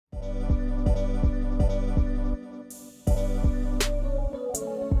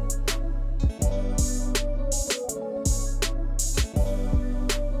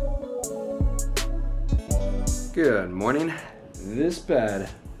Good morning. This bed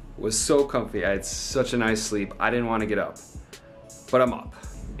was so comfy. I had such a nice sleep. I didn't want to get up, but I'm up.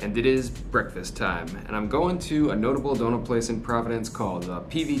 And it is breakfast time. And I'm going to a notable donut place in Providence called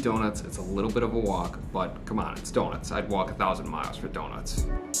PVDonuts. It's a little bit of a walk, but come on, it's donuts. I'd walk 1,000 miles for donuts.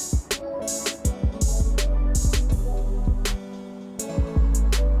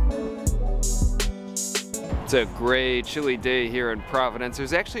 It's a great chilly day here in Providence.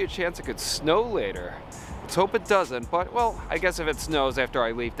 There's actually a chance it could snow later. Let's hope it doesn't, but well, I guess if it snows after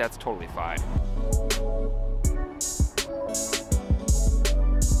I leave, that's totally fine.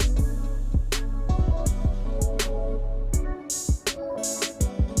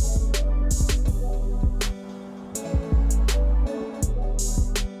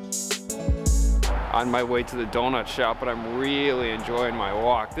 On my way to the donut shop, but I'm really enjoying my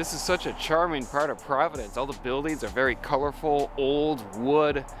walk. This is such a charming part of Providence. All the buildings are very colorful, old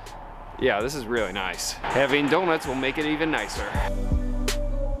wood. Yeah, this is really nice. Having donuts will make it even nicer.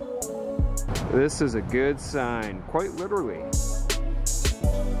 This is a good sign, quite literally.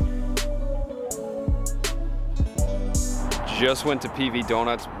 Just went to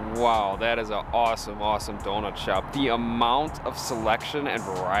PVDonuts. Wow, that is an awesome, awesome donut shop. The amount of selection and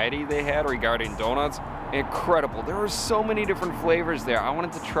variety they had regarding donuts, incredible. There were so many different flavors there. I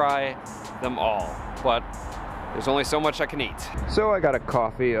wanted to try them all, but there's only so much I can eat. So I got a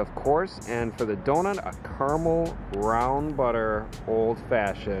coffee, of course, and for the donut, a caramel brown butter old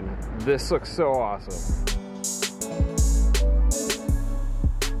fashioned. This looks so awesome.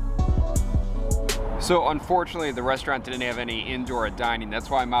 So unfortunately, the restaurant didn't have any indoor dining. That's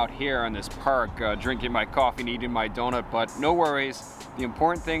why I'm out here in this park drinking my coffee and eating my donut, but no worries. The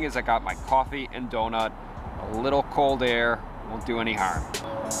important thing is I got my coffee and donut. A little cold air won't do any harm.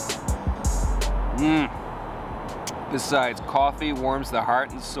 Besides, coffee warms the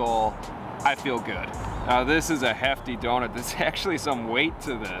heart and soul. I feel good. Now this is a hefty donut. There's actually some weight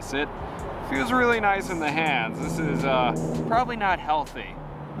to this. It feels really nice in the hands. This is probably not healthy.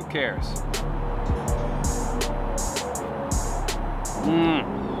 Who cares?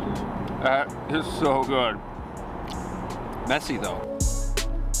 That is so good. Messy though.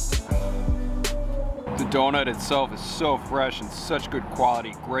 The donut itself is so fresh and such good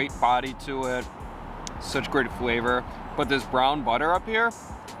quality. Great body to it. Such great flavor. But this brown butter up here,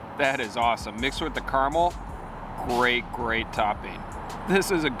 that is awesome. Mixed with the caramel, great, great topping.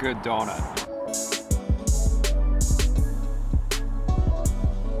 This is a good donut.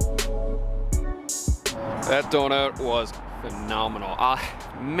 That donut was phenomenal.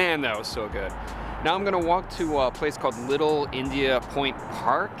 Man, that was so good. Now I'm gonna walk to a place called Little India Point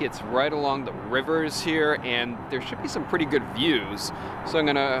Park. It's right along the rivers here, and there should be some pretty good views. So I'm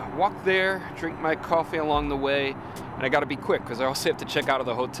gonna walk there, drink my coffee along the way, and I gotta be quick because I also have to check out of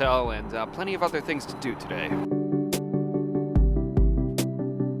the hotel and plenty of other things to do today.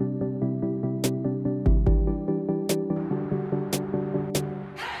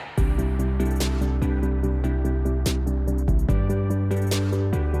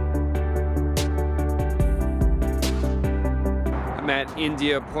 At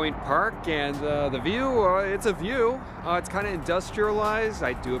India Point Park, and the view, it's a view. It's kind of industrialized.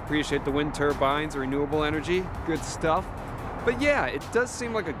 I do appreciate the wind turbines, renewable energy, good stuff. But yeah, it does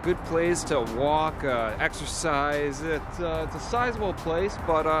seem like a good place to walk, exercise. It's a sizable place,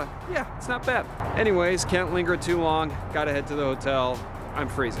 but yeah, it's not bad. Anyways, can't linger too long. Gotta head to the hotel. I'm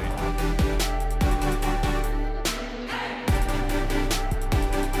freezing.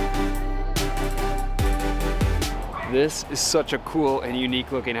 This is such a cool and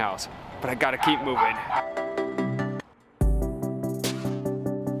unique looking house, but I gotta keep moving.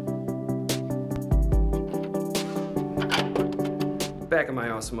 Back in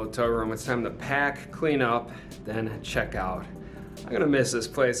my awesome hotel room, it's time to pack, clean up, then check out. I'm gonna miss this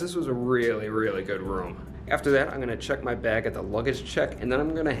place. This was a really, really good room. After that, I'm gonna check my bag at the luggage check, and then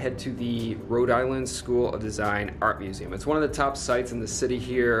I'm gonna head to the Rhode Island School of Design Art Museum. It's one of the top sites in the city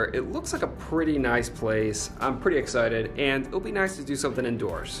here. It looks like a pretty nice place. I'm pretty excited, and it'll be nice to do something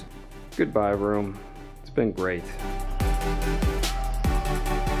indoors. Goodbye, room. It's been great.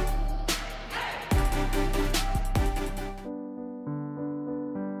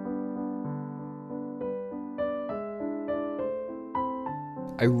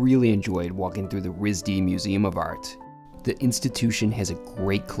 I really enjoyed walking through the RISD Museum of Art. The institution has a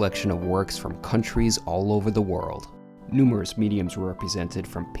great collection of works from countries all over the world. Numerous mediums were represented,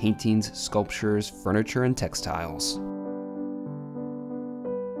 from paintings, sculptures, furniture, and textiles.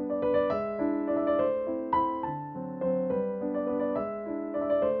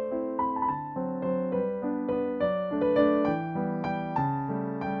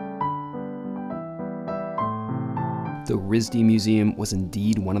 The RISD Museum was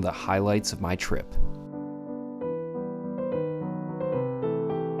indeed one of the highlights of my trip.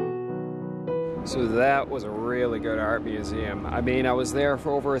 So that was a really good art museum. I mean, I was there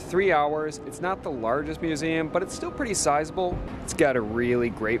for over 3 hours. It's not the largest museum, but it's still pretty sizable. It's got a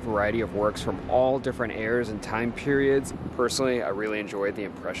really great variety of works from all different eras and time periods. Personally, I really enjoyed the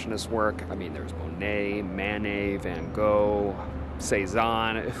Impressionist work. I mean, there was Monet, Manet, Van Gogh,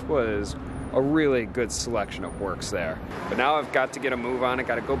 Cezanne. It was a really good selection of works there. But now I've got to get a move on. I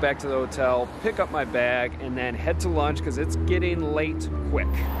got to go back to the hotel, pick up my bag, and then head to lunch because it's getting late quick.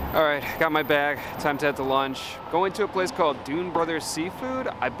 All right, got my bag, time to head to lunch. Going to a place called Dune Brothers Seafood.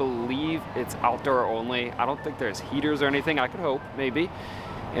 I believe it's outdoor only. I don't think there's heaters or anything. I could hope, maybe.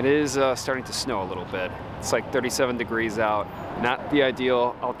 It is starting to snow a little bit. It's like 37 degrees out. Not the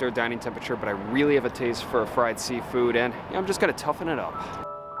ideal outdoor dining temperature, but I really have a taste for fried seafood, and I'm just gonna toughen it up.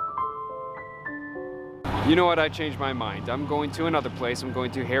 You know what, I changed my mind. I'm going to another place. I'm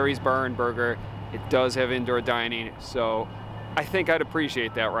going to Harry's Bar and Burger. It does have indoor dining, so I think I'd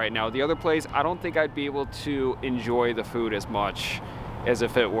appreciate that right now. The other place, I don't think I'd be able to enjoy the food as much as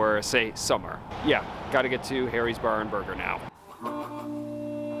if it were, say, summer. Yeah, gotta get to Harry's Bar and Burger now.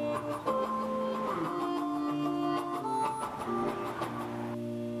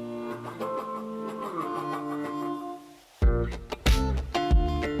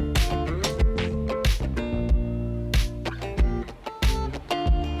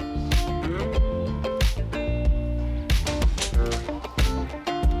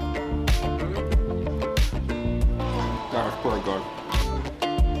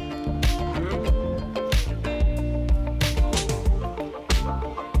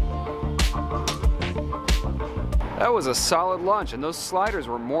 That was a solid lunch, and those sliders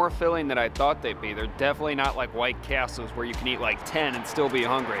were more filling than I thought they'd be. They're definitely not like White Castles where you can eat like 10 and still be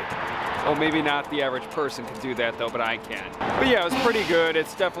hungry. Well, maybe not the average person can do that though, but I can. But yeah, it was pretty good.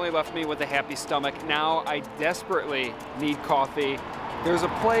 It's definitely left me with a happy stomach. Now I desperately need coffee. There's a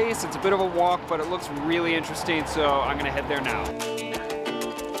place, it's a bit of a walk, but it looks really interesting, so I'm gonna head there now.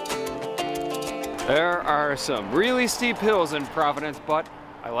 There are some really steep hills in Providence, but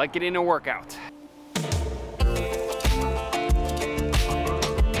I like getting a workout.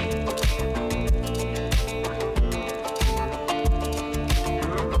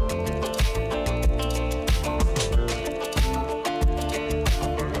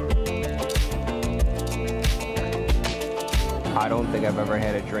 I don't think I've ever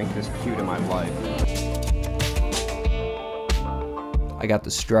had a drink this cute in my life. I got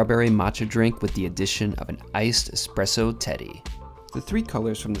the strawberry matcha drink with the addition of an iced espresso teddy. The three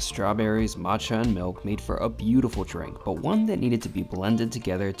colors from the strawberries, matcha, and milk made for a beautiful drink, but one that needed to be blended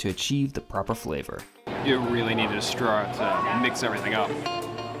together to achieve the proper flavor. You really needed a straw to mix everything up.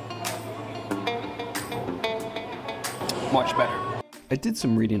 Much better. I did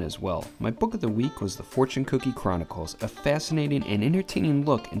some reading as well. My book of the week was The Fortune Cookie Chronicles, a fascinating and entertaining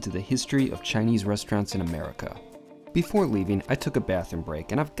look into the history of Chinese restaurants in America. Before leaving, I took a bathroom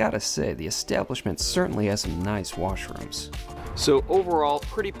break, and I've got to say, the establishment certainly has some nice washrooms. So overall,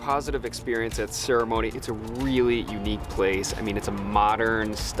 pretty positive experience at Ceremony. It's a really unique place. I mean, it's a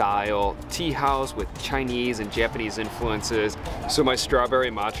modern style tea house with Chinese and Japanese influences. So my strawberry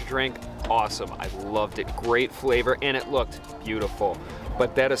matcha drink, awesome. I loved it. Great flavor, and it looked beautiful.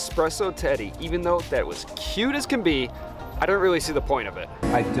 But that espresso teddy, even though that was cute as can be, I don't really see the point of it.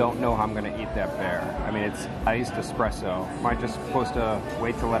 I don't know how I'm gonna eat that bear. I mean, it's iced espresso. Am I just supposed to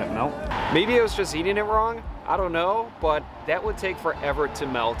wait to let it melt? Maybe I was just eating it wrong. I don't know, but that would take forever to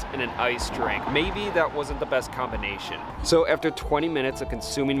melt in an iced drink. Maybe that wasn't the best combination. So after 20 minutes of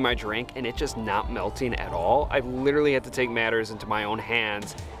consuming my drink and it just not melting at all, I literally had to take matters into my own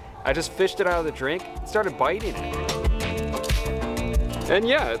hands. I just fished it out of the drink and started biting it. And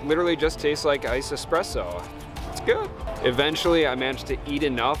yeah, it literally just tastes like iced espresso. It's good. Eventually, I managed to eat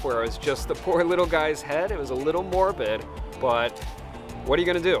enough where it was just the poor little guy's head. It was a little morbid, but what are you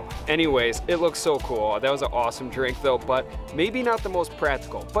gonna do? Anyways, it looks so cool. That was an awesome drink though, but maybe not the most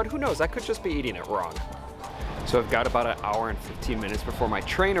practical. But who knows, I could just be eating it wrong. So I've got about an hour and 15 minutes before my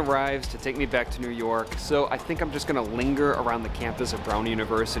train arrives to take me back to New York. So I think I'm just gonna linger around the campus of Brown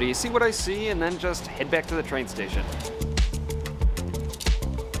University, see what I see, and then just head back to the train station.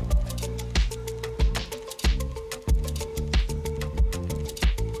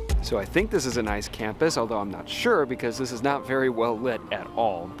 So I think this is a nice campus, although I'm not sure because this is not very well lit at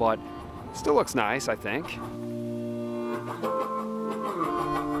all, but still looks nice, I think.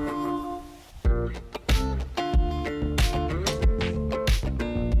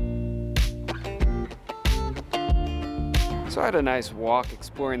 So I had a nice walk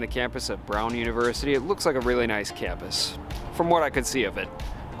exploring the campus of Brown University. It looks like a really nice campus, from what I could see of it,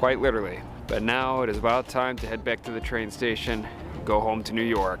 quite literally. But now it is about time to head back to the train station, go home to New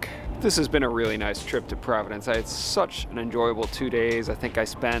York. This has been a really nice trip to Providence. I had such an enjoyable 2 days. I think I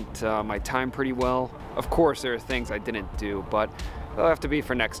spent my time pretty well. Of course, there are things I didn't do, but they'll have to be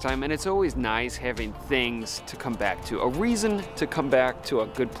for next time. And it's always nice having things to come back to, a reason to come back to a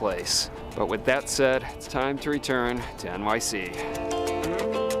good place. But with that said, it's time to return to NYC.